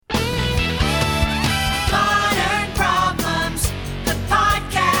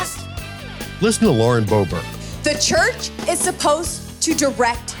Listen to Lauren Boebert. The church is supposed to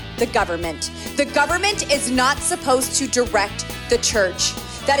direct the government. The government is not supposed to direct the church.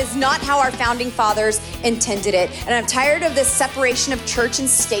 That is not how our founding fathers intended it. And I'm tired of this separation of church and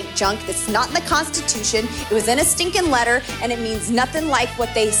state junk that's not in the Constitution. It was in a stinking letter, and it means nothing like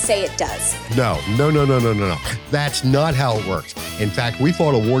what they say it does. No. That's not how it works. In fact, we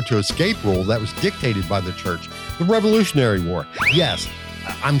fought a war to escape rule that was dictated by the church, the Revolutionary War. Yes,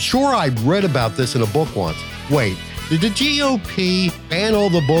 I'm sure I read about this in a book once. Wait, did the GOP ban all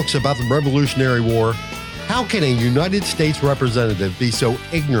the books about the Revolutionary War? How can a United States representative be so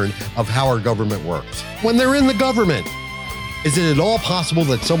ignorant of how our government works when they're in the government? Is it at all possible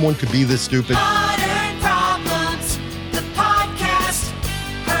that someone could be this stupid? Modern Problems, the podcast,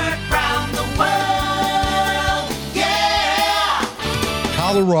 heard round the world, yeah!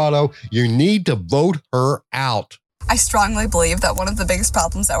 Colorado, you need to vote her out. I strongly believe that one of the biggest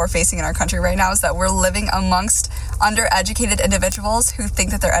problems that we're facing in our country right now is that we're living amongst undereducated individuals who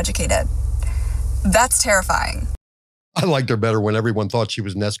think that they're educated. That's terrifying. I liked her better when everyone thought she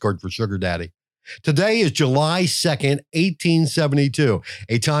was an escort for Sugar Daddy. Today is July 2nd, 1872,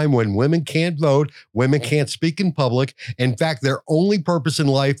 a time when women can't vote, women can't speak in public. In fact, their only purpose in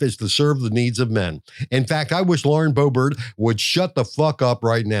life is to serve the needs of men. In fact, I wish Lauren Boebert would shut the fuck up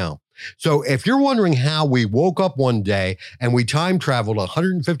right now. So if you're wondering how we woke up one day and we time traveled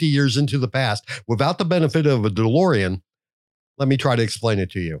 150 years into the past without the benefit of a DeLorean, let me try to explain it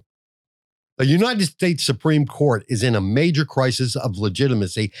to you. The United States Supreme Court is in a major crisis of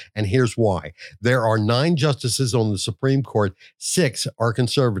legitimacy, and here's why. There are 9 justices on the Supreme Court. 6 are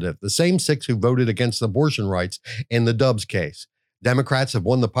conservative, the same 6 who voted against abortion rights in the Dobbs case. Democrats have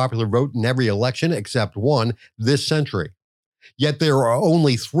won the popular vote in every election except one this century. Yet there are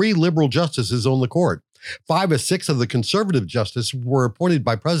only 3 liberal justices on the court. 5 or 6 of the conservative justices were appointed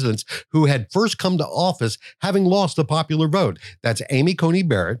by presidents who had first come to office having lost the popular vote. That's Amy Coney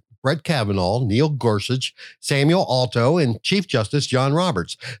Barrett, Brett Kavanaugh, Neil Gorsuch, Samuel Alito, and Chief Justice John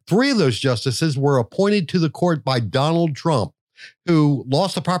Roberts. 3 of those justices were appointed to the court by Donald Trump, who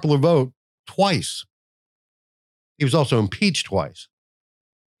lost the popular vote twice. He was also impeached twice.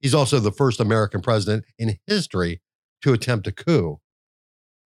 He's also the first American president in history to attempt a coup.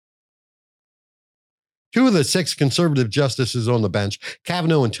 2 of the 6 conservative justices on the bench,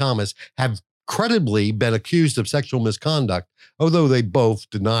 Kavanaugh and Thomas, have credibly been accused of sexual misconduct, although they both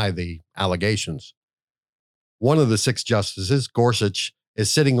deny the allegations. One of the 6 justices, Gorsuch,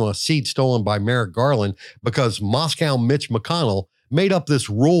 is sitting on a seat stolen by Merrick Garland because Moscow Mitch McConnell made up this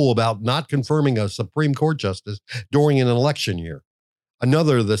rule about not confirming a Supreme Court justice during an election year.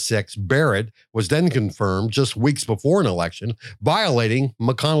 Another of the 6, Barrett, was then confirmed just weeks before an election, violating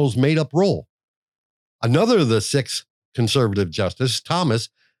McConnell's made-up rule. Another of the 6 conservative justices, Thomas,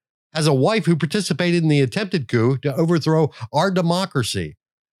 has a wife who participated in the attempted coup to overthrow our democracy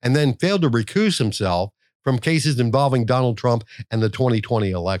and then failed to recuse himself from cases involving Donald Trump and the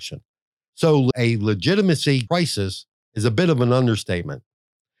 2020 election. So a legitimacy crisis is a bit of an understatement.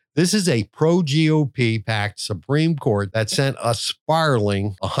 This is a pro-GOP-packed Supreme Court that sent us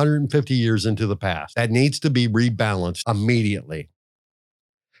spiraling 150 years into the past. That needs to be rebalanced immediately.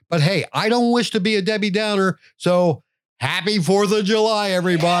 But hey, I don't wish to be a Debbie Downer, so happy 4th of July,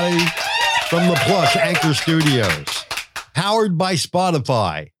 everybody, from the plush Anchor Studios, powered by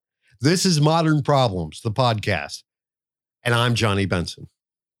Spotify. This is Modern Problems, the podcast, and I'm Johnny Benson.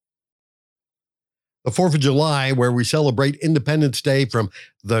 The 4th of July, where we celebrate Independence Day from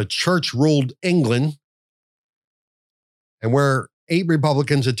the church-ruled England, and where 8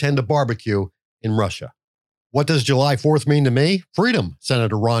 Republicans attend a barbecue in Russia. What does July 4th mean to me? Freedom,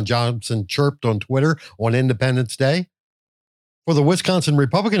 Senator Ron Johnson chirped on Twitter on Independence Day. For the Wisconsin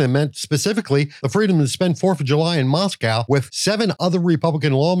Republican, it meant specifically the freedom to spend 4th of July in Moscow with 7 other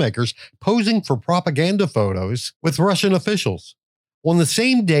Republican lawmakers posing for propaganda photos with Russian officials. On the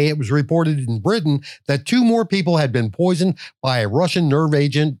same day, it was reported in Britain that 2 more people had been poisoned by a Russian nerve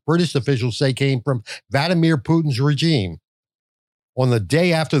agent British officials say came from Vladimir Putin's regime. On the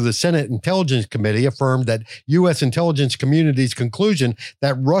day after the Senate Intelligence Committee affirmed that U.S. intelligence community's conclusion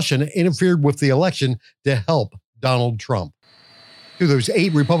that Russia interfered with the election to help Donald Trump. To those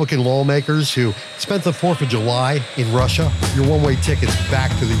 8 Republican lawmakers who spent the 4th of July in Russia, your one-way tickets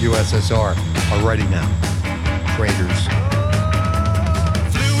back to the USSR are ready now. Traitors.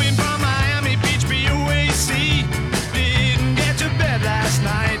 Flew in from Miami Beach, BUAC. Didn't get to bed last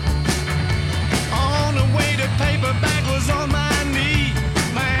night. On the way to paperback was on my knee.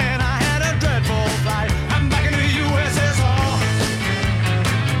 Man, I had a dreadful flight. I'm back in the USSR.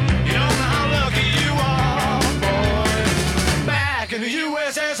 You don't know how lucky you are, boy. Back in the USSR.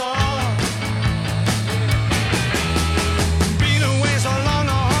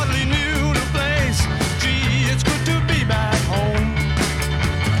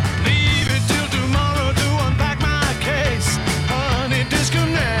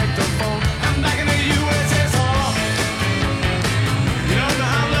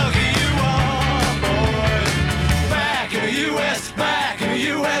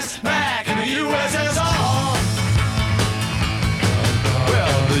 back in the USSR.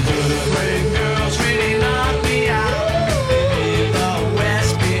 Well, the Ukraine girls really knocked me out. They leave the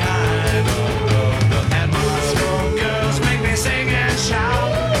West behind. And Moscow girls make me sing and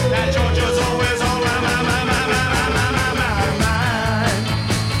shout. That Georgia's always on my mind.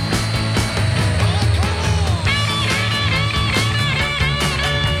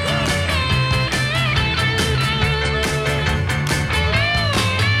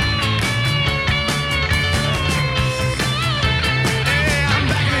 Hey, I'm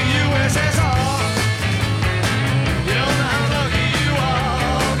back in the USSR. You don't know how lucky you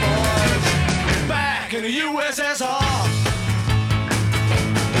are, boys. Back in the USSR.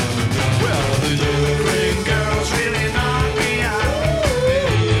 Well, the Ukraine girls really knocked me out. They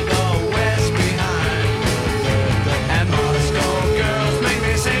leave the West behind. And Moscow girls make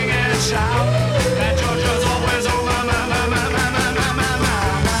me sing and shout. That Georgia's always on my mind.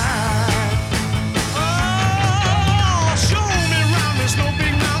 Oh, show me round the snow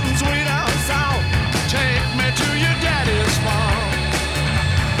big mountains way down south. Take me to your daddy's farm.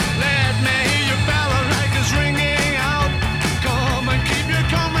 Let me hear your ballads ringing out. Come and keep your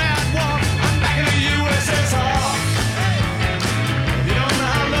comrade warm. I'm back in the USSR. You don't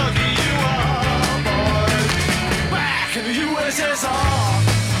know how lucky you are, boys. Back in the USSR.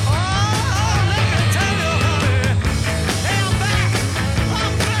 Oh, let me tell you, honey. Hey, I'm back.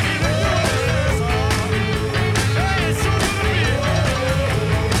 I'm back in the USSR. Hey, it's so good to be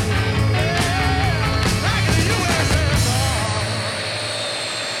back in the USSR.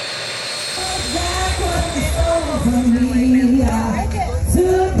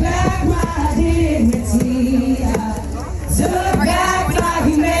 Took back my dignity, took back my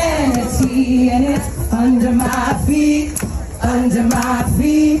humanity, and it's under my feet, under my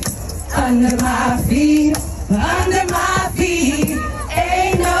feet, under my feet, under my feet.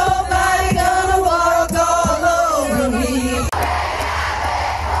 Ain't nobody gonna walk all over me.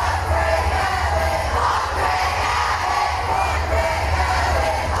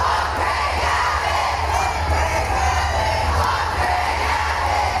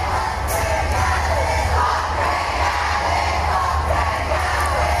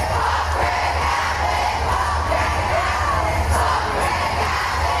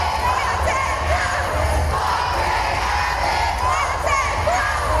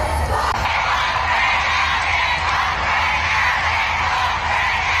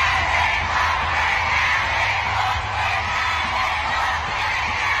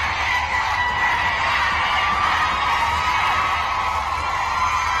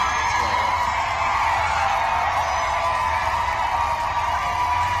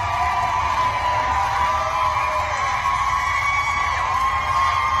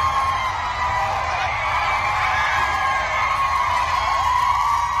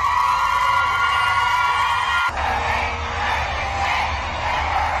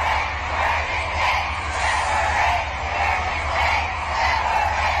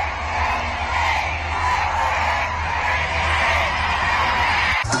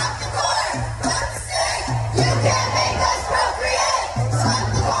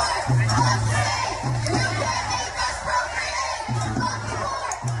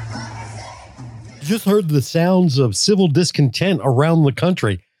 Just heard the sounds of civil discontent around the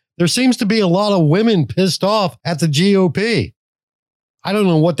country. There seems to be a lot of women pissed off at the GOP. I don't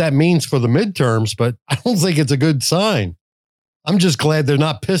know what that means for the midterms, but I don't think it's a good sign. I'm just glad they're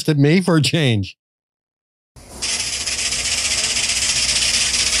not pissed at me for a change. It's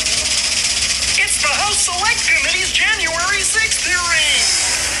the House Select Committee's January 6th hearing.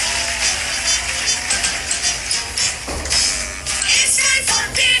 It's time for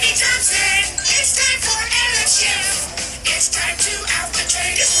Danny Thompson. It's time for Ellen Schiff. It's time to out the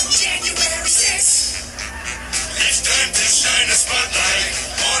traitors. January 6th. It's time to shine a spotlight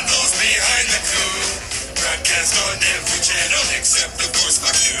on those behind the coup. Broadcast on every channel except, of course,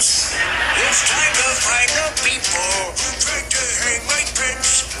 Fox News. It's time to find the people who tried to hang Mike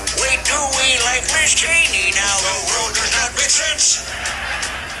Pence. Wait, do we like Liz Cheney now? The world does not make sense.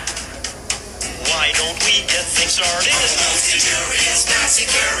 Why don't we get things started? Most injurious, Nazi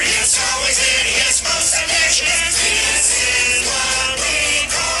curious, always hideous, most ambitious. This is what we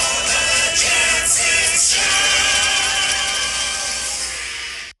call the Jensen Show.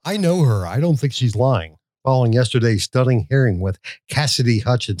 I know her. I don't think she's lying. Following yesterday's stunning hearing with Cassidy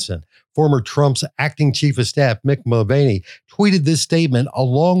Hutchinson, former Trump's acting chief of staff, Mick Mulvaney, tweeted this statement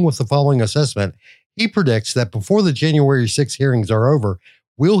along with the following assessment. He predicts that before the January 6 hearings are over,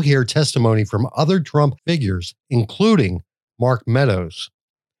 we'll hear testimony from other Trump figures, including Mark Meadows.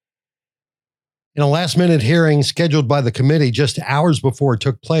 In a last-minute hearing scheduled by the committee just hours before it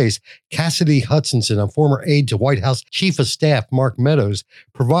took place, Cassidy Hutchinson, a former aide to White House Chief of Staff Mark Meadows,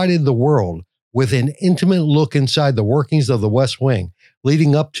 provided the world with an intimate look inside the workings of the West Wing,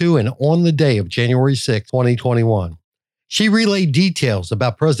 leading up to and on the day of January 6, 2021. She relayed details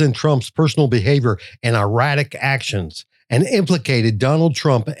about President Trump's personal behavior and erratic actions, and implicated Donald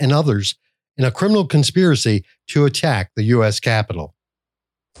Trump and others in a criminal conspiracy to attack the U.S. Capitol.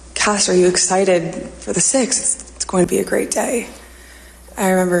 Cass, are you excited for the 6th? It's going to be a great day. I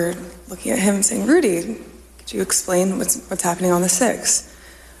remember looking at him and saying, Rudy, could you explain what's happening on the 6th?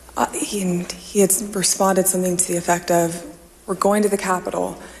 He had responded something to the effect of, we're going to the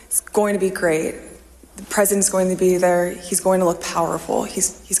Capitol. It's going to be great. The president's going to be there. He's going to look powerful.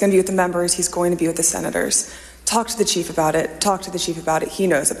 He's going to be with the members. He's going to be with the senators. Talk to the chief about it. Talk to the chief about it. He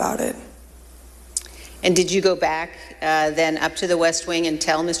knows about it. And did you go back then up to the West Wing and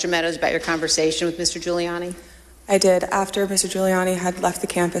tell Mr. Meadows about your conversation with Mr. Giuliani? I did. After Mr. Giuliani had left the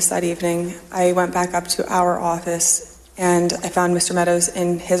campus that evening, I went back up to our office and I found Mr. Meadows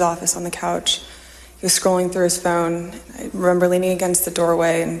in his office on the couch. He was scrolling through his phone. I remember leaning against the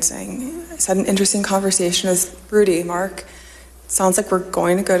doorway and saying, I had an interesting conversation with Rudy, Mark. It sounds like we're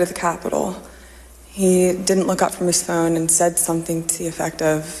going to go to the Capitol. He didn't look up from his phone and said something to the effect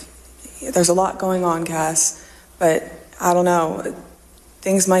of, there's a lot going on, Cass, but I don't know.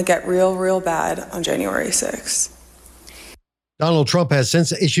 Things might get real bad on January 6th. Donald Trump has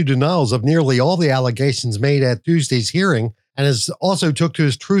since issued denials of nearly all the allegations made at Tuesday's hearing and has also took to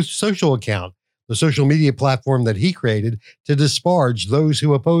his Truth Social account, the social media platform that he created to disparage those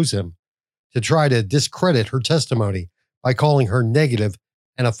who oppose him, to try to discredit her testimony by calling her negative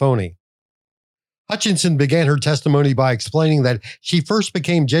and a phony. Hutchinson began her testimony by explaining that she first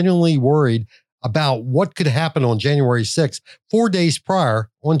became genuinely worried about what could happen on January 6th, 4 days prior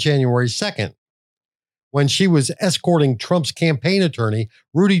on January 2nd, when she was escorting Trump's campaign attorney,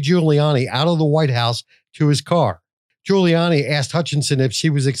 Rudy Giuliani, out of the White House to his car. Giuliani asked Hutchinson if she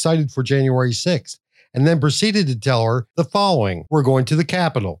was excited for January 6th, and then proceeded to tell her the following: we're going to the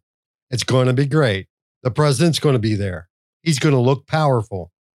Capitol. It's going to be great. The president's going to be there. He's going to look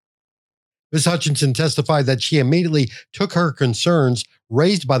powerful. Ms. Hutchinson testified that she immediately took her concerns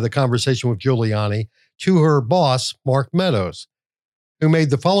raised by the conversation with Giuliani to her boss, Mark Meadows, who made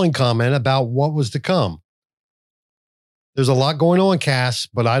the following comment about what was to come. There's a lot going on, Cass,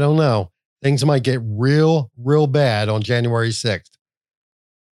 but I don't know. Things might get real bad on January 6th.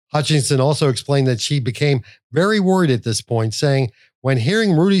 Hutchinson also explained that she became very worried at this point, saying, when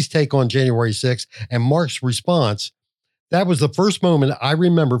hearing Rudy's take on January 6th and Mark's response, that was the first moment I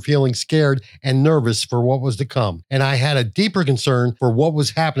remember feeling scared and nervous for what was to come, and I had a deeper concern for what was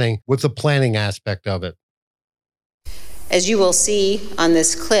happening with the planning aspect of it. As you will see on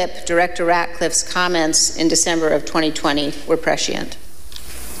this clip, Director Ratcliffe's comments in December of 2020 were prescient.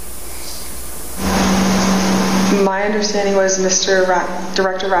 My understanding was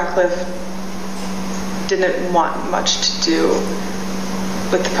Director Ratcliffe didn't want much to do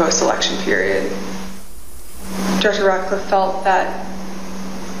with the post-election period. Director Ratcliffe felt that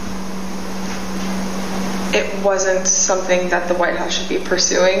it wasn't something that the White House should be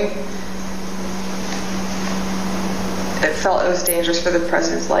pursuing. It felt it was dangerous for the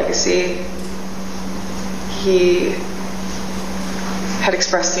president's legacy. He had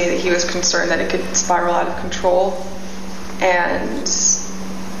expressed to me that he was concerned that it could spiral out of control and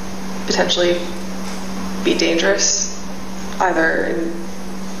potentially be dangerous, either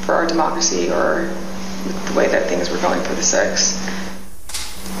for our democracy or the way that things were going for the 6th.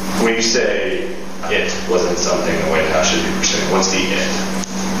 When you say it wasn't something the White House should be pursuing, what's the it?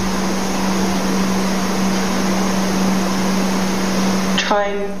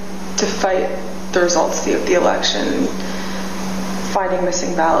 Trying to fight the results of the election, finding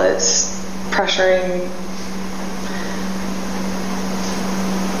missing ballots, pressuring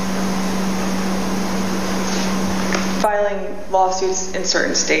filing lawsuits in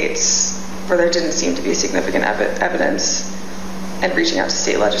certain states where there didn't seem to be significant evidence, and reaching out to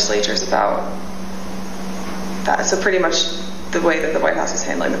state legislatures about that. So pretty much the way that the White House is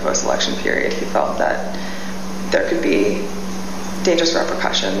handling the post-election period, he felt that there could be dangerous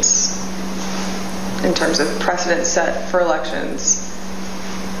repercussions in terms of precedent set for elections,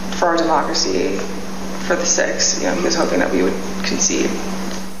 for our democracy, for the 6th. He was hoping that we would concede.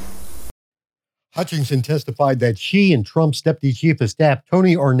 Hutchinson testified that she and Trump's Deputy Chief of Staff,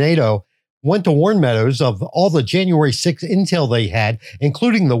 Tony Ornato, went to warn Meadows of all the January 6th intel they had,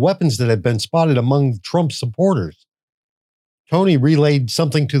 including the weapons that had been spotted among Trump's supporters. Tony relayed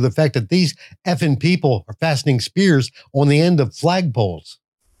something to the effect that these effing people are fastening spears on the end of flagpoles.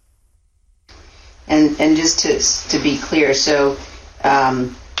 And just to be clear, so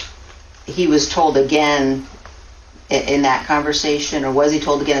he was told again in that conversation, or was he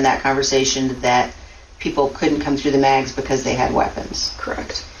told again in that conversation that people couldn't come through the mags because they had weapons?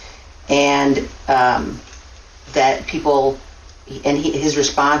 Correct. And that people, and his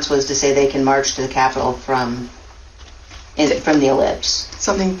response was to say they can march to the Capitol from the ellipse.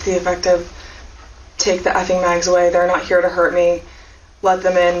 Something to the effect of, take the effing mags away, they're not here to hurt me, let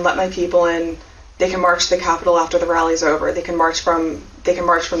them in, let my people in, they can march to the Capitol after the rally's over, they can march from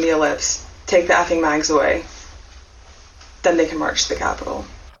the ellipse, take the effing mags away, then they can march to the Capitol.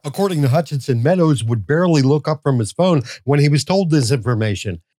 According to Hutchinson, Meadows would barely look up from his phone when he was told this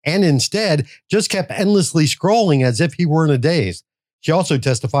information, and instead just kept endlessly scrolling as if he were in a daze. She also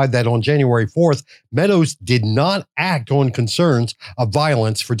testified that on January 4th, Meadows did not act on concerns of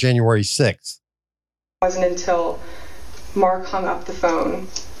violence for January 6th. It wasn't until Mark hung up the phone,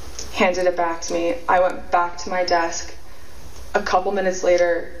 handed it back to me, I went back to my desk. A couple minutes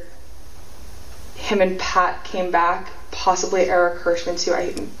later, him and Pat came back, possibly Eric Hirschman too.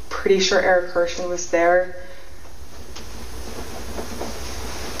 I'm pretty sure Eric Hirschman was there,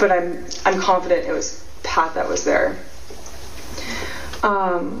 but I'm confident it was Pat that was there.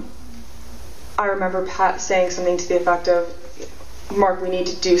 I remember Pat saying something to the effect of, Mark, we need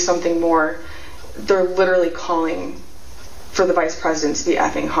to do something more. They're literally calling for the vice president to be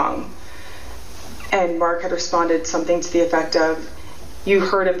effing hung. And Mark had responded something to the effect of, you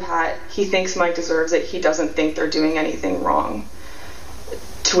heard him, Pat. He thinks Mike deserves it. He doesn't think they're doing anything wrong.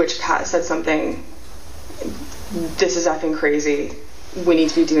 To which Pat said something, this is effing crazy. We need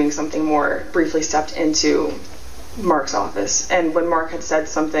to be doing something more. Briefly stepped into Mark's office. And when Mark had said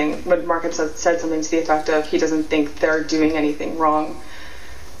something to the effect of, he doesn't think they're doing anything wrong,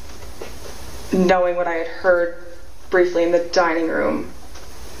 knowing what I had heard briefly in the dining room,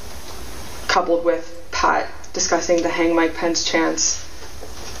 coupled with Pat discussing the hang Mike Pence chants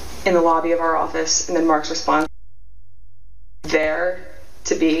in the lobby of our office, and then Mark's response, there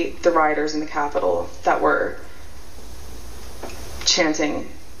to be the rioters in the Capitol that were chanting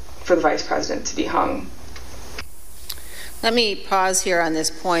for the vice president to be hung. Let me pause here on this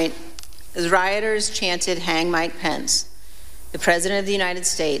point. As rioters chanted hang Mike Pence, the President of the United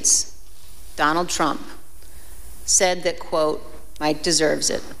States, Donald Trump, said that, quote, Mike deserves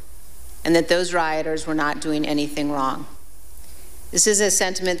it, and that those rioters were not doing anything wrong. This is a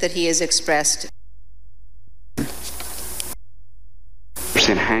sentiment that he has expressed.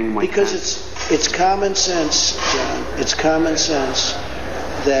 Hang Mike because Pence. It's common sense, John. It's common sense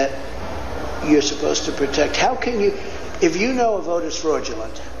that you're supposed to protect. How can you, if you know a vote is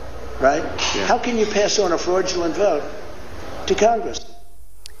fraudulent, right? Yeah. How can you pass on a fraudulent vote to Congress?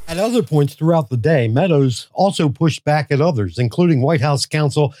 At other points throughout the day, Meadows also pushed back at others, including White House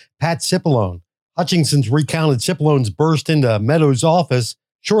counsel Pat Cipollone. Hutchinson's recounted Cipollone's burst into Meadows' office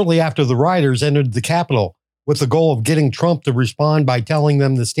shortly after the rioters entered the Capitol, with the goal of getting Trump to respond by telling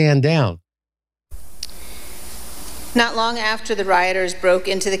them to stand down. Not long after the rioters broke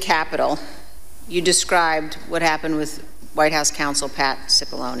into the Capitol, you described what happened with White House counsel Pat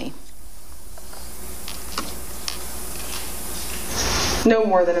Cipollone. No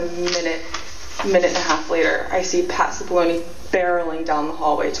more than a minute and a half later, I see Pat Cipollone barreling down the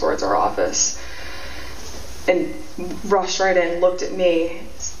hallway towards our office and rushed right in, looked at me,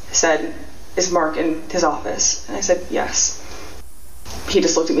 said, is Mark in his office? And I said, yes. He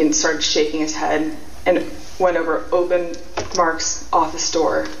just looked at me and started shaking his head and went over, opened Mark's office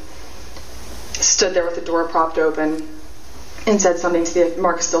door, stood there with the door propped open, and said something to the,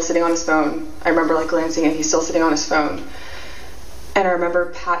 Mark is still sitting on his phone. I remember glancing and he's still sitting on his phone. And I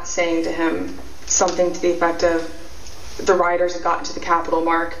remember Pat saying to him something to the effect of, the rioters have gotten to the Capitol,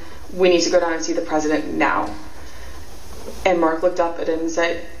 Mark. We need to go down and see the president now. And Mark looked up at him and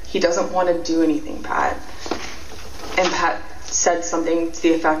said, he doesn't want to do anything, Pat. And Pat said something to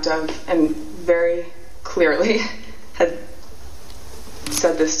the effect of, and very clearly had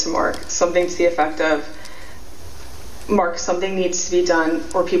said this to Mark, something to the effect of, Mark, something needs to be done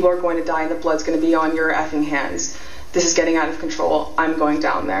or people are going to die and the blood's going to be on your effing hands. This is getting out of control. I'm going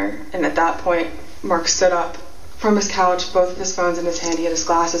down there. And at that point, Mark stood up from his couch, both of his phones in his hand. He had his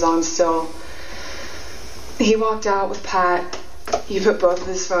glasses on still. He walked out with Pat. He put both of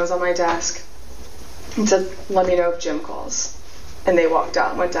his phones on my desk and said, let me know if Jim calls. And they walked out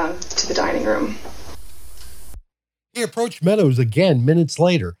and went down to the dining room. He approached Meadows again minutes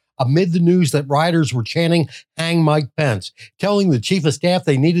later, amid the news that rioters were chanting, hang Mike Pence, telling the chief of staff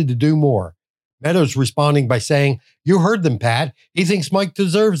they needed to do more. Meadows responding by saying, you heard them, Pat. He thinks Mike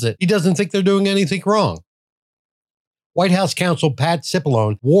deserves it. He doesn't think they're doing anything wrong. White House counsel Pat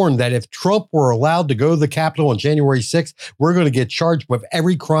Cipollone warned that if Trump were allowed to go to the Capitol on January 6th, we're going to get charged with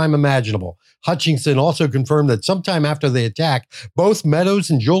every crime imaginable. Hutchinson also confirmed that sometime after the attack, both Meadows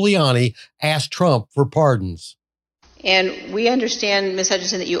and Giuliani asked Trump for pardons. And we understand, Ms.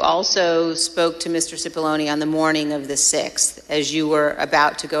 Hutchinson, that you also spoke to Mr. Cipollone on the morning of the 6th as you were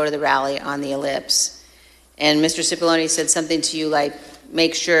about to go to the rally on the Ellipse. And Mr. Cipollone said something to you like,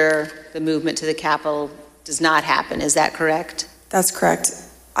 make sure the movement to the Capitol does not happen. Is that correct? That's correct.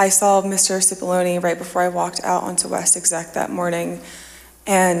 I saw Mr. Cipollone right before I walked out onto West Exec that morning,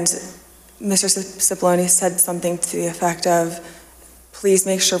 and Mr. Cipollone said something to the effect of, please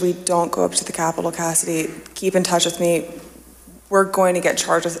make sure we don't go up to the Capitol, Cassidy. Keep in touch with me. We're going to get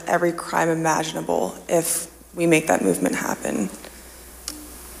charged with every crime imaginable if we make that movement happen.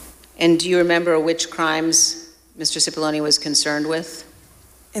 And do you remember which crimes Mr. Cipollone was concerned with?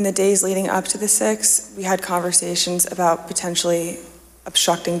 In the days leading up to the 6th, we had conversations about potentially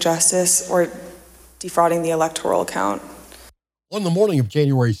obstructing justice or defrauding the electoral count. On the morning of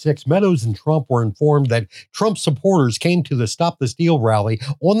January 6, Meadows and Trump were informed that Trump supporters came to the Stop the Steal rally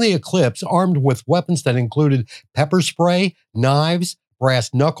on the Eclipse armed with weapons that included pepper spray, knives,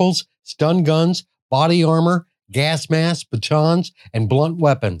 brass knuckles, stun guns, body armor, gas masks, batons, and blunt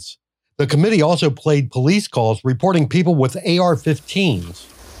weapons. The committee also played police calls reporting people with AR-15s.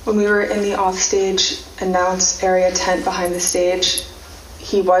 When we were in the offstage announce area tent behind the stage,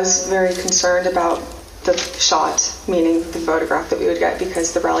 he was very concerned about the shot, meaning the photograph that we would get,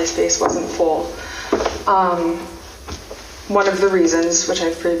 because the rally space wasn't full. One of the reasons, which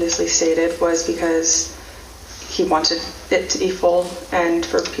I've previously stated, was because he wanted it to be full and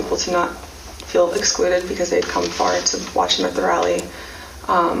for people to not feel excluded because they'd come far to watch him at the rally.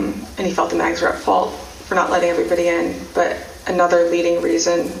 And he felt the mags were at fault for not letting everybody in. But another leading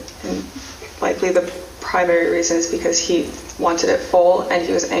reason, and likely the primary reason, is because he wanted it full and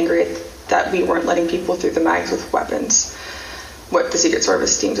he was angry that we weren't letting people through the mags with weapons, what the Secret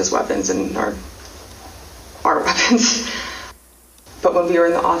Service deems as weapons and our weapons. But when we were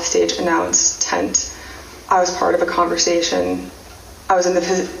in the offstage announce tent, I was part of a conversation. I was in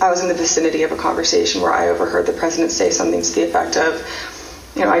the vicinity of a conversation where I overheard the president say something to the effect of,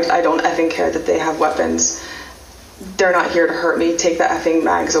 I don't effing care that they have weapons. They're not here to hurt me. Take the effing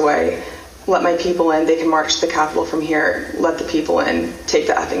mags away. Let my people in. They can march to the Capitol from here. Let the people in. Take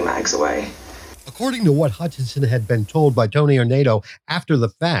the effing mags away. According to what Hutchinson had been told by Tony Ornato after the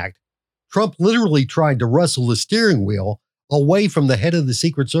fact, Trump literally tried to wrestle the steering wheel away from the head of the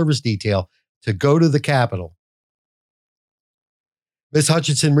Secret Service detail to go to the Capitol. Ms.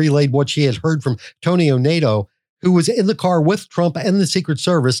 Hutchinson relayed what she had heard from Tony Ornato, who was in the car with Trump and the Secret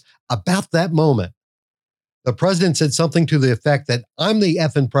Service about that moment. The president said something to the effect that, I'm the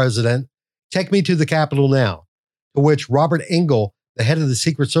effing president, take me to the Capitol now. To which Robert Engel, the head of the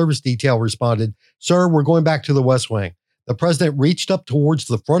Secret Service detail, responded, sir, we're going back to the West Wing. The president reached up towards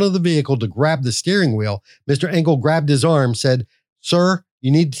the front of the vehicle to grab the steering wheel. Mr. Engel grabbed his arm, said, sir,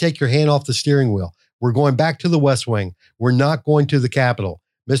 you need to take your hand off the steering wheel. We're going back to the West Wing. We're not going to the Capitol.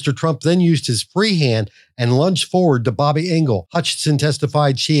 Mr. Trump then used his free hand and lunged forward to Bobby Engel. Hutchinson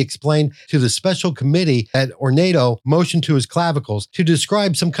testified she explained to the special committee that Ornato motioned to his clavicles to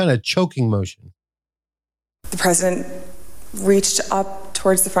describe some kind of choking motion. The president reached up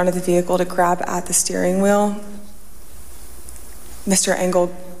towards the front of the vehicle to grab at the steering wheel. Mr.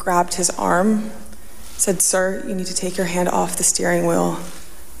 Engel grabbed his arm, said, sir, you need to take your hand off the steering wheel.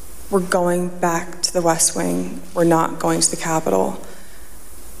 We're going back to the West Wing. We're not going to the Capitol.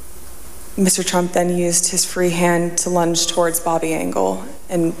 Mr. Trump then used his free hand to lunge towards Bobby Engel.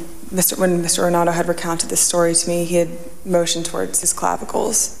 And when Mr. Ornato had recounted this story to me, he had motioned towards his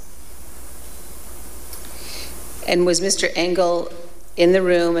clavicles. And was Mr. Engel in the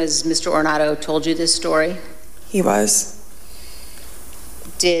room as Mr. Ornato told you this story? He was.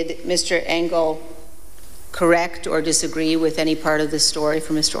 Did Mr. Engel correct or disagree with any part of the story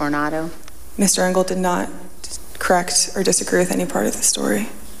from Mr. Ornato? Mr. Engel did not correct or disagree with any part of the story.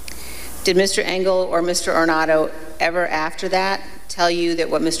 Did Mr. Engel or Mr. Ornato ever after that tell you that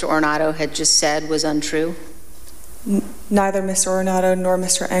what Mr. Ornato had just said was untrue? Neither Mr. Ornato nor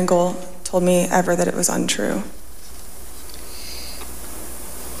Mr. Engel told me ever that it was untrue.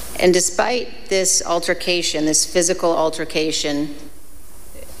 And despite this altercation, this physical altercation,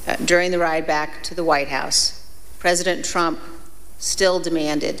 during the ride back to the White House, President Trump still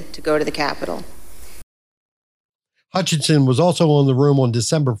demanded to go to the Capitol. Hutchinson was also in the room on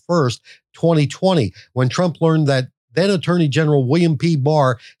December 1st, 2020, when Trump learned that then Attorney General William P.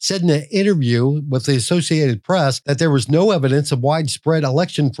 Barr said in an interview with the Associated Press that there was no evidence of widespread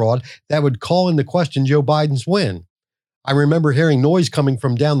election fraud that would call into question Joe Biden's win. I remember hearing noise coming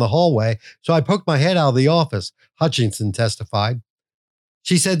from down the hallway, so I poked my head out of the office, Hutchinson testified.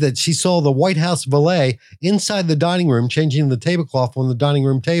 She said that she saw the White House valet inside the dining room changing the tablecloth on the dining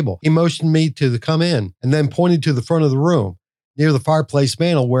room table. He motioned me to come in and then pointed to the front of the room, near the fireplace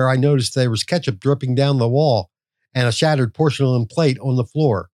mantel, where I noticed there was ketchup dripping down the wall and a shattered porcelain plate on the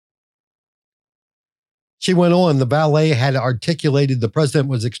floor. She went on, the valet had articulated the president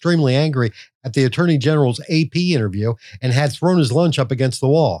was extremely angry at the Attorney General's AP interview and had thrown his lunch up against the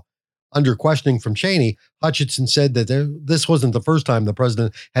wall. Under questioning from Cheney, Hutchinson said that this wasn't the first time the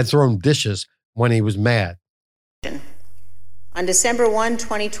president had thrown dishes when he was mad. On December 1,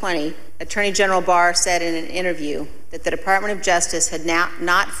 2020, Attorney General Barr said in an interview that the Department of Justice had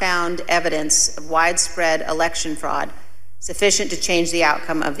not found evidence of widespread election fraud sufficient to change the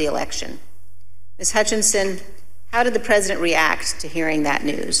outcome of the election. Ms. Hutchinson, how did the president react to hearing that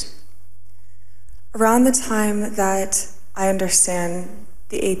news? Around the time that I understand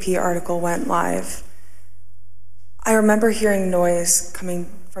the AP article went live, I remember hearing noise coming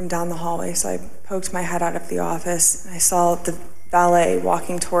from down the hallway, so I poked my head out of the office, and I saw the valet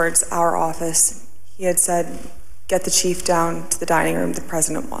walking towards our office. He had said, "Get the chief down to the dining room, the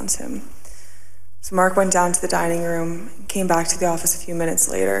president wants him." So Mark went down to the dining room and came back to the office a few minutes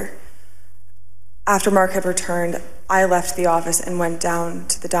later. After Mark had returned, I left the office and went down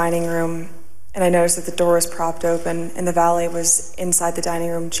to the dining room, and I noticed that the door was propped open and the valet was inside the dining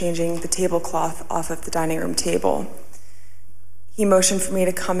room changing the tablecloth off of the dining room table. He motioned for me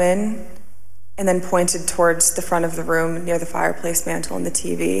to come in and then pointed towards the front of the room near the fireplace mantel and the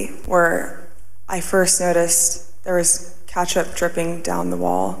TV, where I first noticed there was ketchup dripping down the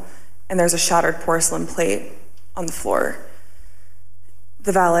wall and there's a shattered porcelain plate on the floor.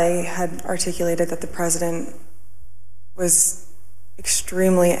 The valet had articulated that the president was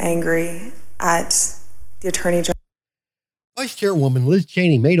extremely angry at the Attorney General. Vice Chairwoman Liz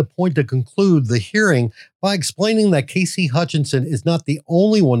Cheney made a point to conclude the hearing by explaining that Casey Hutchinson is not the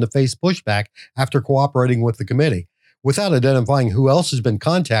only one to face pushback after cooperating with the committee. Without identifying who else has been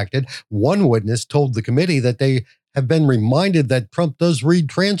contacted, one witness told the committee that they have been reminded that Trump does read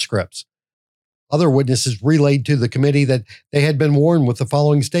transcripts. Other witnesses relayed to the committee that they had been warned with the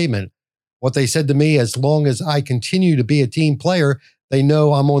following statement. What they said to me, as long as I continue to be a team player, they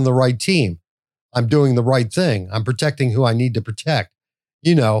know I'm on the right team. I'm doing the right thing. I'm protecting who I need to protect.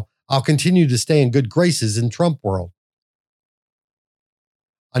 You know, I'll continue to stay in good graces in Trump world.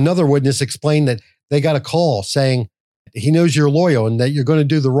 Another witness explained that they got a call saying he knows you're loyal and that you're going to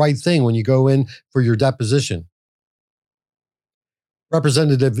do the right thing when you go in for your deposition.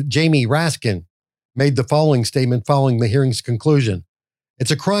 Representative Jamie Raskin made the following statement following the hearing's conclusion.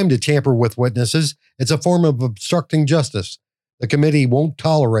 It's a crime to tamper with witnesses. It's a form of obstructing justice. The committee won't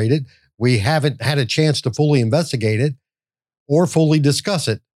tolerate it. We haven't had a chance to fully investigate it or fully discuss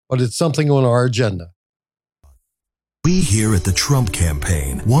it, but it's something on our agenda. We here at the Trump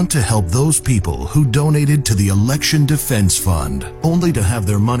campaign want to help those people who donated to the Election Defense Fund, only to have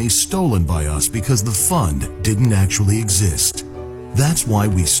their money stolen by us because the fund didn't actually exist. That's why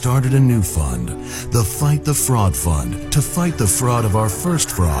we started a new fund, the Fight the Fraud Fund, to fight the fraud of our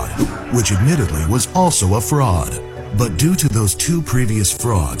first fraud, which admittedly was also a fraud. But due to those two previous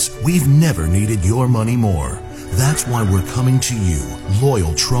frauds, we've never needed your money more. That's why we're coming to you,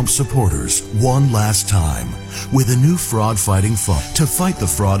 loyal Trump supporters, one last time, with a new fraud-fighting fund to fight the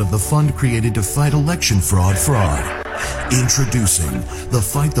fraud of the fund created to fight election fraud. Introducing the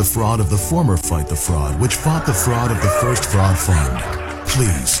Fight the Fraud of the former Fight the Fraud, which fought the fraud of the first fraud fund.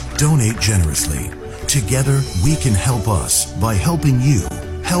 Please donate generously. Together, we can help us by helping you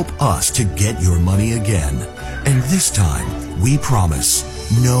help us to get your money again. And this time, we promise,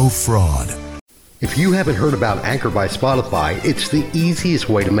 no fraud. If you haven't heard about Anchor by Spotify, it's the easiest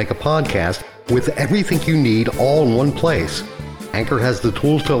way to make a podcast with everything you need all in one place. Anchor has the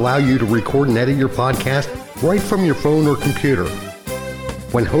tools to allow you to record and edit your podcast right from your phone or computer.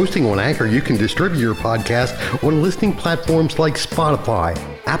 When hosting on Anchor, you can distribute your podcast on listening platforms like Spotify,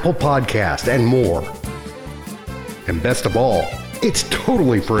 Apple Podcast, and more. And best of all, it's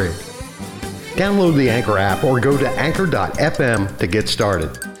totally free. Download the Anchor app or go to anchor.fm to get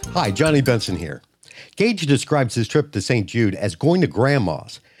started. Hi, Johnny Benson here. Gage describes his trip to St. Jude as going to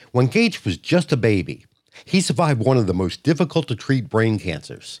Grandma's. When Gage was just a baby, he survived one of the most difficult to treat brain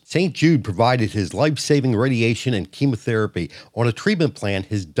cancers. St. Jude provided his life-saving radiation and chemotherapy on a treatment plan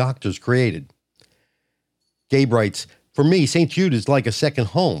his doctors created. Gabe writes, "For me, St. Jude is like a second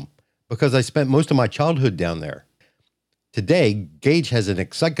home because I spent most of my childhood down there." Today, Gage has an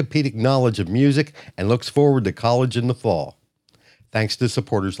encyclopedic knowledge of music and looks forward to college in the fall, thanks to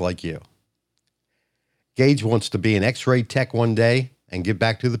supporters like you. Gage wants to be an x-ray tech one day and give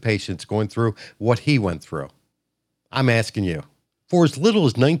back to the patients going through what he went through. I'm asking you, for as little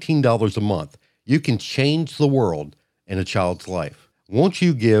as $19 a month, you can change the world in a child's life. Won't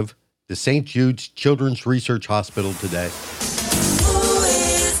you give to St. Jude's Children's Research Hospital today?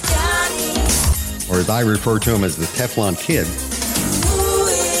 Or as I refer to him as the Teflon Kid.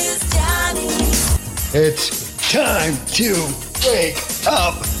 It's time to wake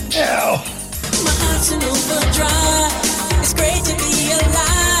up now. My heart's an overdrive. It's great to be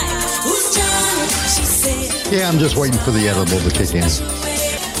alive. Who's Johnny? She said. Yeah, I'm just waiting for the edible to kick in.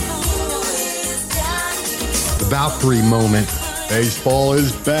 The Valkyrie moment. Baseball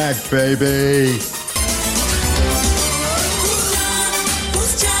is back, baby.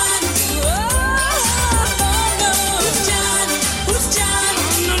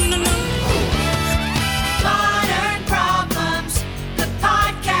 Modern Problems, the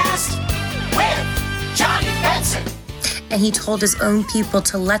podcast with Johnny Benson. And he told his own people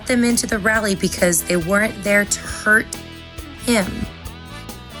to let them into the rally because they weren't there to hurt him.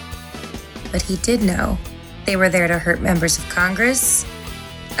 But he did know they were there to hurt members of Congress,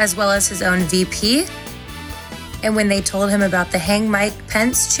 as well as his own VP. And when they told him about the Hang Mike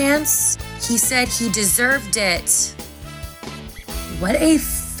Pence chance, he said he deserved it. What a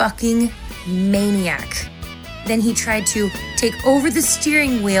fucking maniac. Then he tried to take over the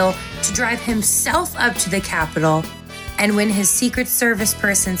steering wheel to drive himself up to the Capitol. And when his Secret Service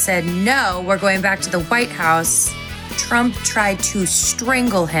person said, no, we're going back to the White House, Trump tried to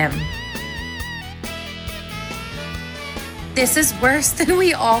strangle him. This is worse than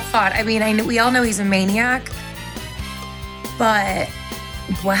we all thought. I mean, we all know he's a maniac, but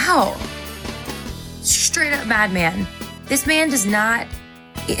wow. Straight up madman. This man does not,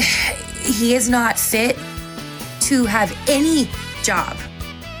 he is not fit to have any job,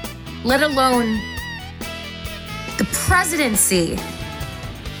 let alone the presidency.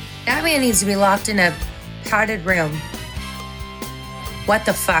 That man needs to be locked in a padded room. What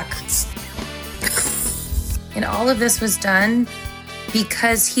the fuck? And all of this was done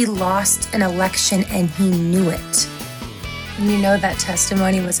because he lost an election and he knew it. And you know that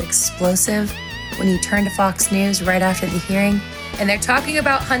testimony was explosive when he turned to Fox News right after the hearing. And they're talking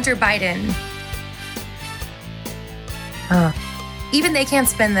about Hunter Biden. Even they can't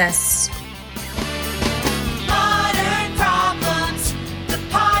spin this. Modern Problems, the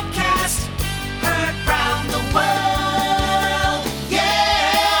podcast heard round the world.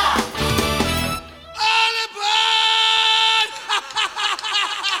 Yeah! All aboard!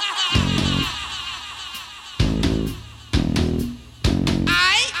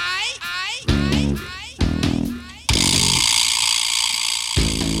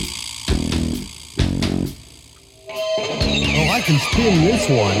 Oh, I can spin this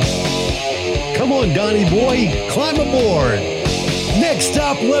one. Come on, Donnie boy, climb aboard. Next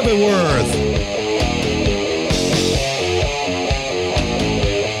stop, Leavenworth.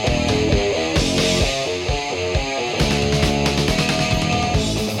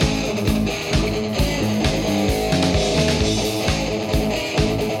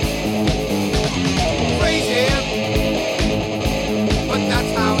 Crazy, but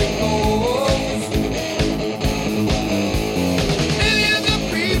that's how it goes. Millions of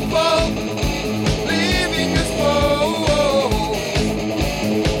people living this world.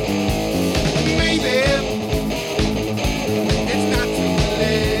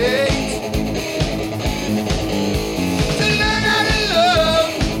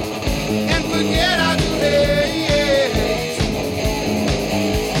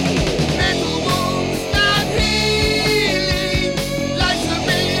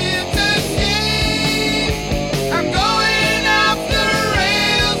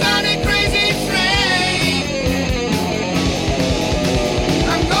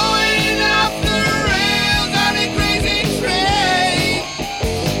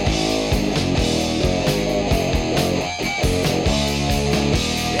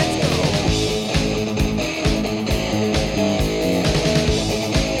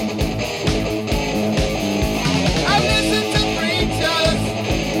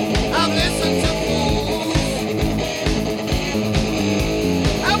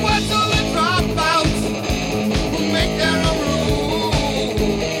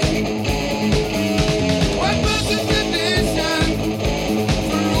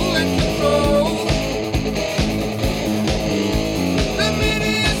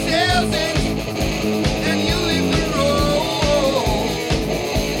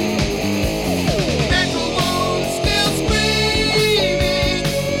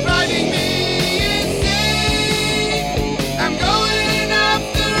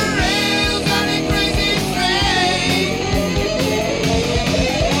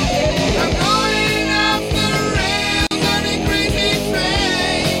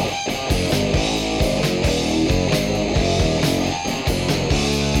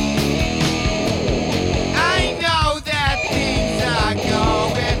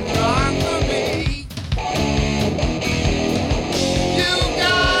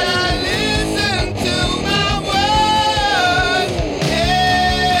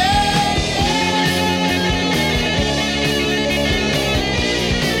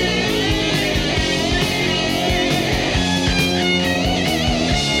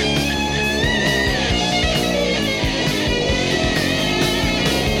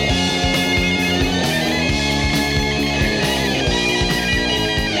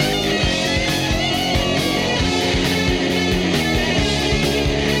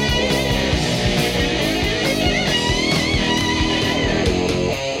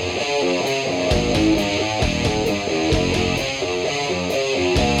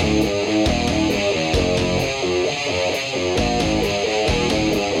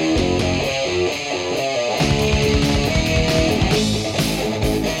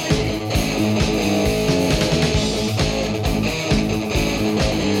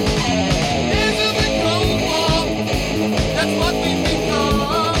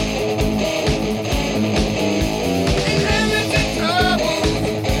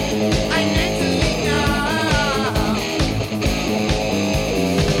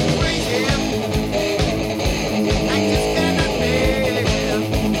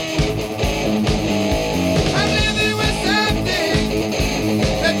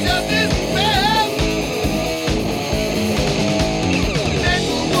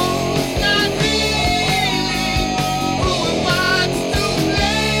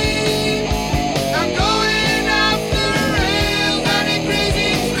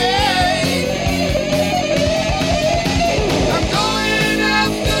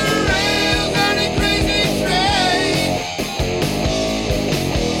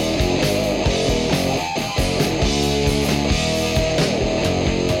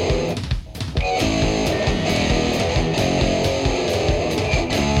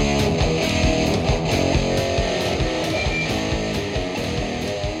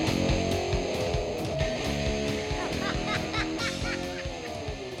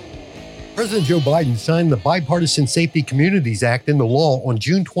 President Joe Biden signed the Bipartisan Safety Communities Act into law on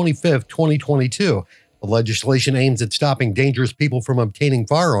June 25, 2022. The legislation aims at stopping dangerous people from obtaining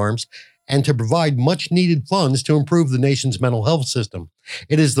firearms and to provide much-needed funds to improve the nation's mental health system.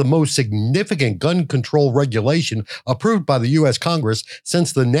 It is the most significant gun control regulation approved by the U.S. Congress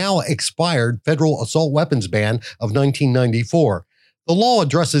since the now-expired federal assault weapons ban of 1994. The law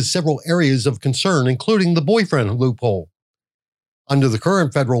addresses several areas of concern, including the boyfriend loophole. Under the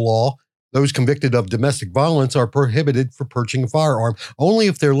current federal law, those convicted of domestic violence are prohibited from purchasing a firearm only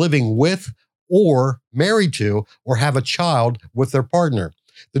if they're living with or married to or have a child with their partner.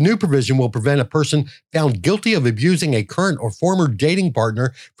 The new provision will prevent a person found guilty of abusing a current or former dating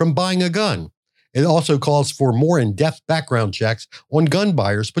partner from buying a gun. It also calls for more in-depth background checks on gun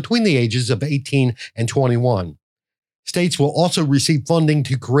buyers between the ages of 18 and 21. States will also receive funding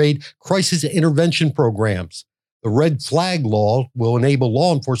to create crisis intervention programs. The red flag law will enable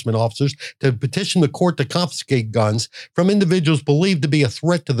law enforcement officers to petition the court to confiscate guns from individuals believed to be a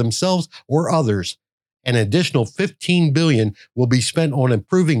threat to themselves or others. An additional $15 billion will be spent on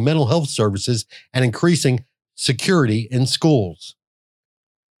improving mental health services and increasing security in schools.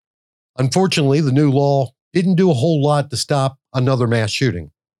 Unfortunately, the new law didn't do a whole lot to stop another mass shooting.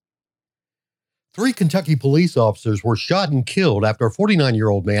 3 Kentucky police officers were shot and killed after a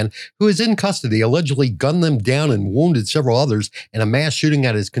 49-year-old man who is in custody allegedly gunned them down and wounded several others in a mass shooting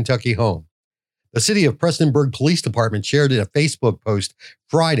at his Kentucky home. The City of Prestonsburg Police Department shared in a Facebook post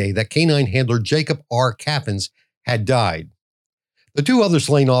Friday that canine handler Jacob R. Caffins had died. The 2 other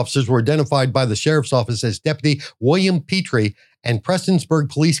slain officers were identified by the sheriff's office as Deputy William Petrie and Prestonsburg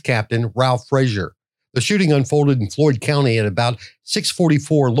Police Captain Ralph Frazier. The shooting unfolded in Floyd County at about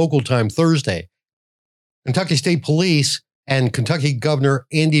 6:44 local time Thursday. Kentucky State Police and Kentucky Governor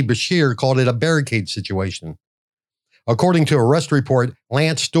Andy Beshear called it a barricade situation. According to arrest report,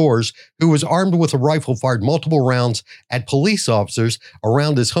 Lance Storrs, who was armed with a rifle, fired multiple rounds at police officers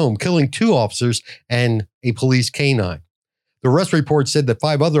around his home, killing 2 officers and a police canine. The arrest report said that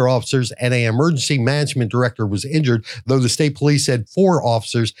 5 other officers and an emergency management director was injured, though the state police said 4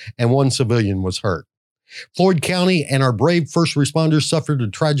 officers and 1 civilian was hurt. Floyd County and our brave first responders suffered a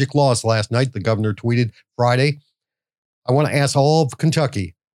tragic loss last night, the governor tweeted Friday. I want to ask all of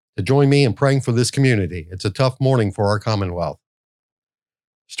Kentucky to join me in praying for this community. It's a tough morning for our Commonwealth.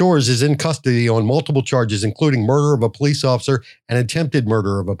 Storrs is in custody on multiple charges, including murder of a police officer and attempted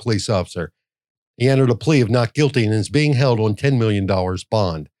murder of a police officer. He entered a plea of not guilty and is being held on $10 million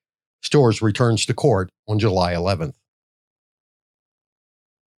bond. Storrs returns to court on July 11th.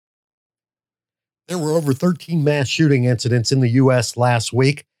 There were over 13 mass shooting incidents in the U.S. last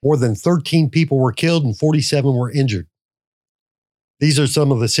week. More than 13 people were killed and 47 were injured. These are some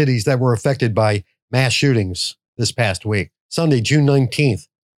of the cities that were affected by mass shootings this past week. Sunday, June 19th,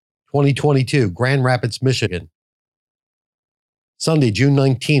 2022, Grand Rapids, Michigan. Sunday, June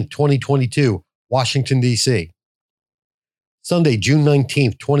 19th, 2022, Washington, D.C. Sunday, June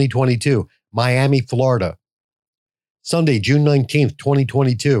 19th, 2022, Miami, Florida. Sunday, June 19th,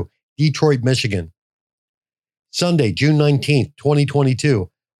 2022, Detroit, Michigan. Sunday, June 19th, 2022,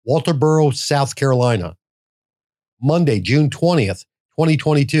 Walterboro, South Carolina. Monday, June 20th,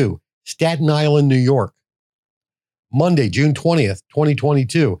 2022, Staten Island, New York. Monday, June 20th,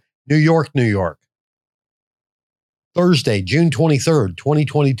 2022, New York, New York. Thursday, June 23rd,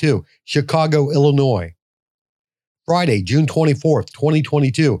 2022, Chicago, Illinois. Friday, June 24th,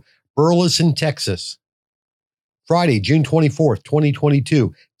 2022, Burleson, Texas. Friday, June 24th,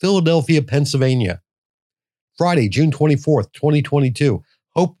 2022, Philadelphia, Pennsylvania. Friday, June 24th, 2022,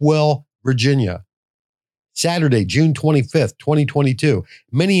 Hopewell, Virginia. Saturday, June 25th, 2022,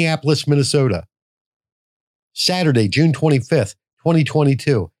 Minneapolis, Minnesota. Saturday, June 25th,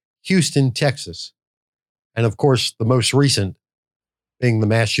 2022, Houston, Texas. And of course, the most recent being the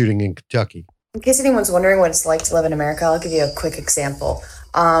mass shooting in Kentucky. In case anyone's wondering what it's like to live in America, I'll give you a quick example.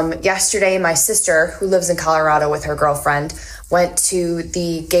 Yesterday, my sister, who lives in Colorado with her girlfriend, went to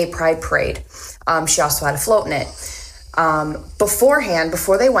the Gay Pride Parade. She also had a float in it. Beforehand,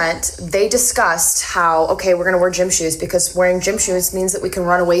 before they went, they discussed how, okay, we're going to wear gym shoes because wearing gym shoes means that we can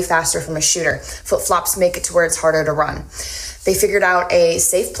run away faster from a shooter. Flip-flops make it to where it's harder to run. They figured out a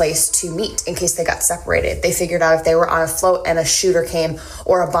safe place to meet in case they got separated. They figured out if they were on a float and a shooter came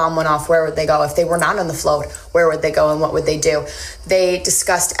or a bomb went off, where would they go? If they were not on the float, where would they go and what would they do? They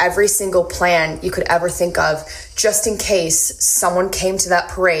discussed every single plan you could ever think of just in case someone came to that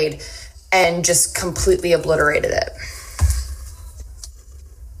parade and just completely obliterated it.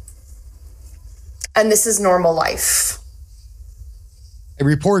 And this is normal life. A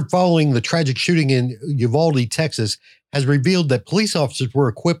report following the tragic shooting in Uvalde, Texas, has revealed that police officers were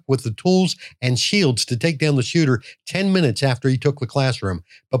equipped with the tools and shields to take down the shooter 10 minutes after he took the classroom,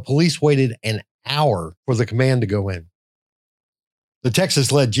 but police waited an hour for the command to go in. The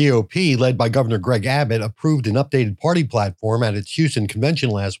Texas-led GOP, led by Governor Greg Abbott, approved an updated party platform at its Houston convention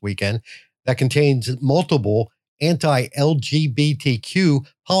last weekend that contains multiple anti-LGBTQ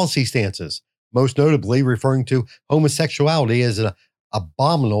policy stances, most notably referring to homosexuality as an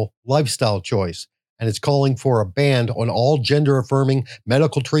abominable lifestyle choice, and it's calling for a ban on all gender-affirming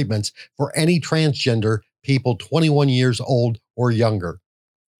medical treatments for any transgender people 21 years old or younger.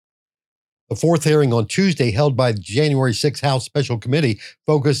 The fourth hearing on Tuesday, held by the January 6th House Special Committee,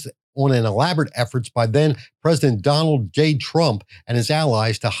 focused on an elaborate efforts by then President Donald J. Trump and his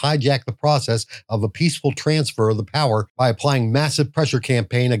allies to hijack the process of a peaceful transfer of the power by applying massive pressure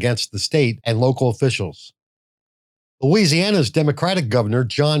campaign against the state and local officials. Louisiana's Democratic Governor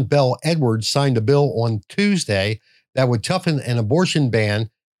John Bel Edwards signed a bill on Tuesday that would toughen an abortion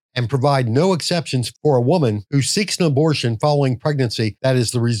ban and provide no exceptions for a woman who seeks an abortion following pregnancy that is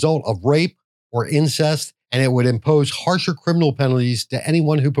the result of rape or incest, and it would impose harsher criminal penalties to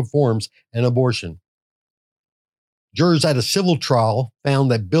anyone who performs an abortion. Jurors at a civil trial found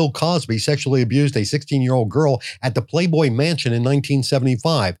that Bill Cosby sexually abused a 16-year-old girl at the Playboy Mansion in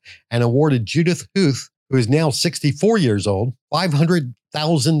 1975 and awarded Judith Huth, who is now 64 years old,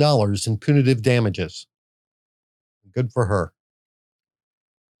 $500,000 in punitive damages. Good for her.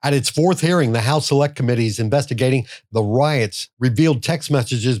 At its fourth hearing, the House Select Committee is investigating the riots, revealed text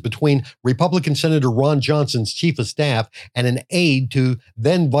messages between Republican Senator Ron Johnson's chief of staff and an aide to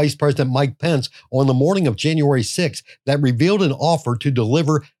then Vice President Mike Pence on the morning of January 6th that revealed an offer to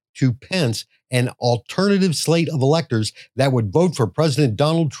deliver to Pence an alternative slate of electors that would vote for President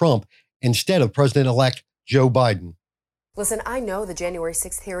Donald Trump instead of President-elect Joe Biden. Listen, I know the January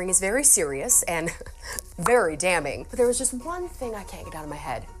 6th hearing is very serious and very damning, but there was just one thing I can't get out of my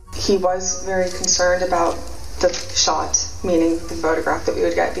head. He was very concerned about the shot, meaning the photograph that we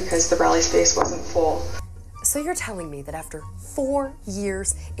would get, because the rally space wasn't full. So you're telling me that after 4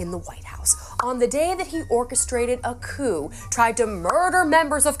 years in the White House, on the day that he orchestrated a coup, tried to murder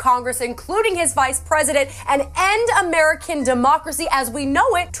members of Congress, including his vice president, and end American democracy as we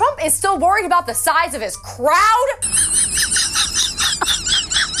know it, Trump is still worried about the size of his crowd?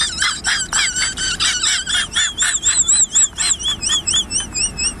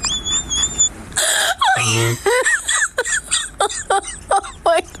 Oh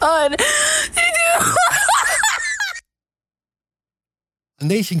my God. A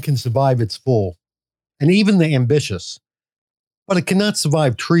nation can survive its fool, and even the ambitious, but it cannot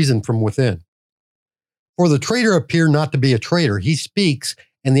survive treason from within. For the traitor appear not to be a traitor, he speaks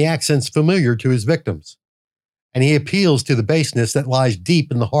in the accents familiar to his victims, and he appeals to the baseness that lies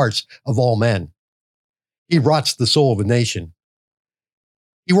deep in the hearts of all men. He rots the soul of a nation.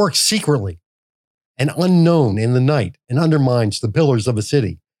 He works secretly and unknown in the night and undermines the pillars of a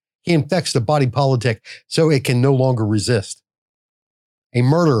city. He infects the body politic so it can no longer resist. A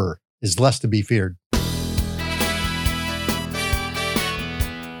murderer is less to be feared.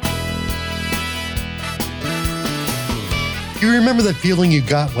 Do you remember that feeling you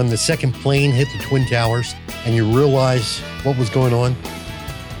got when the second plane hit the Twin Towers and you realized what was going on?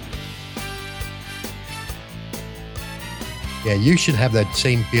 Yeah, you should have that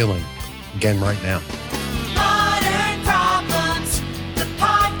same feeling again right now. Modern Problems, the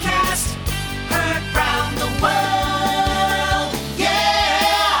podcast heard round the world.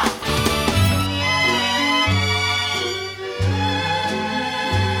 Yeah!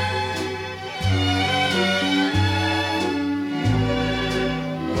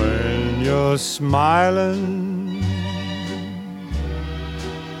 When you're smiling,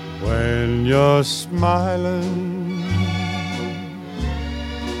 when you're smiling,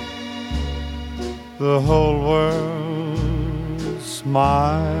 the whole world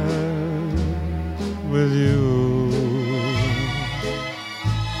smiles with you.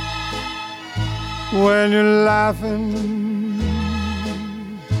 When you're laughing,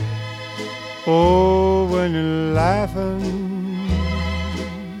 oh, when you're laughing,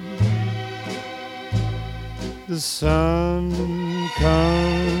 the sun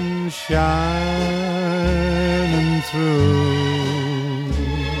comes shining through.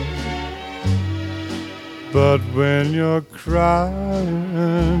 But when you're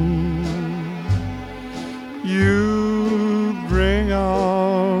crying, you bring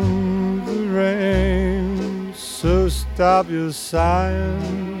on the rain. So stop your sighing,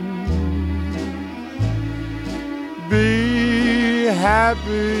 be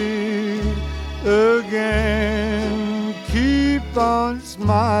happy again. keep on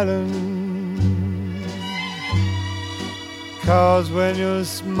smiling. 'Cause when you're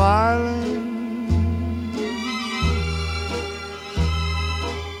smiling,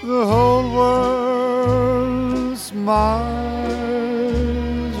 the whole world smiles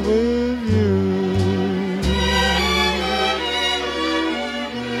with you.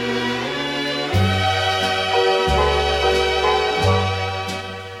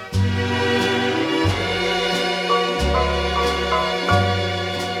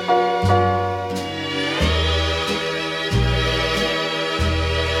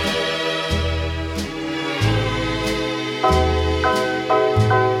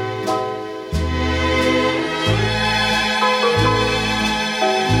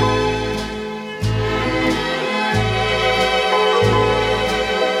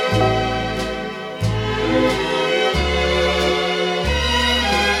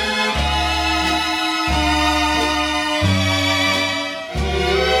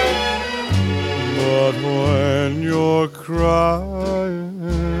 But when you're crying,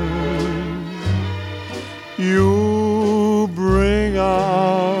 you bring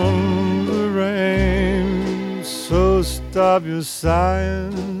on the rain. So stop your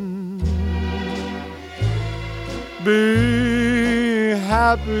sighing. Be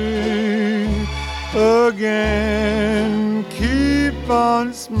happy again. Keep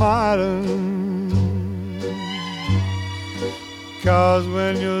on smiling. 'Cause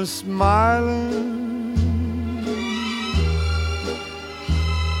when you're smiling,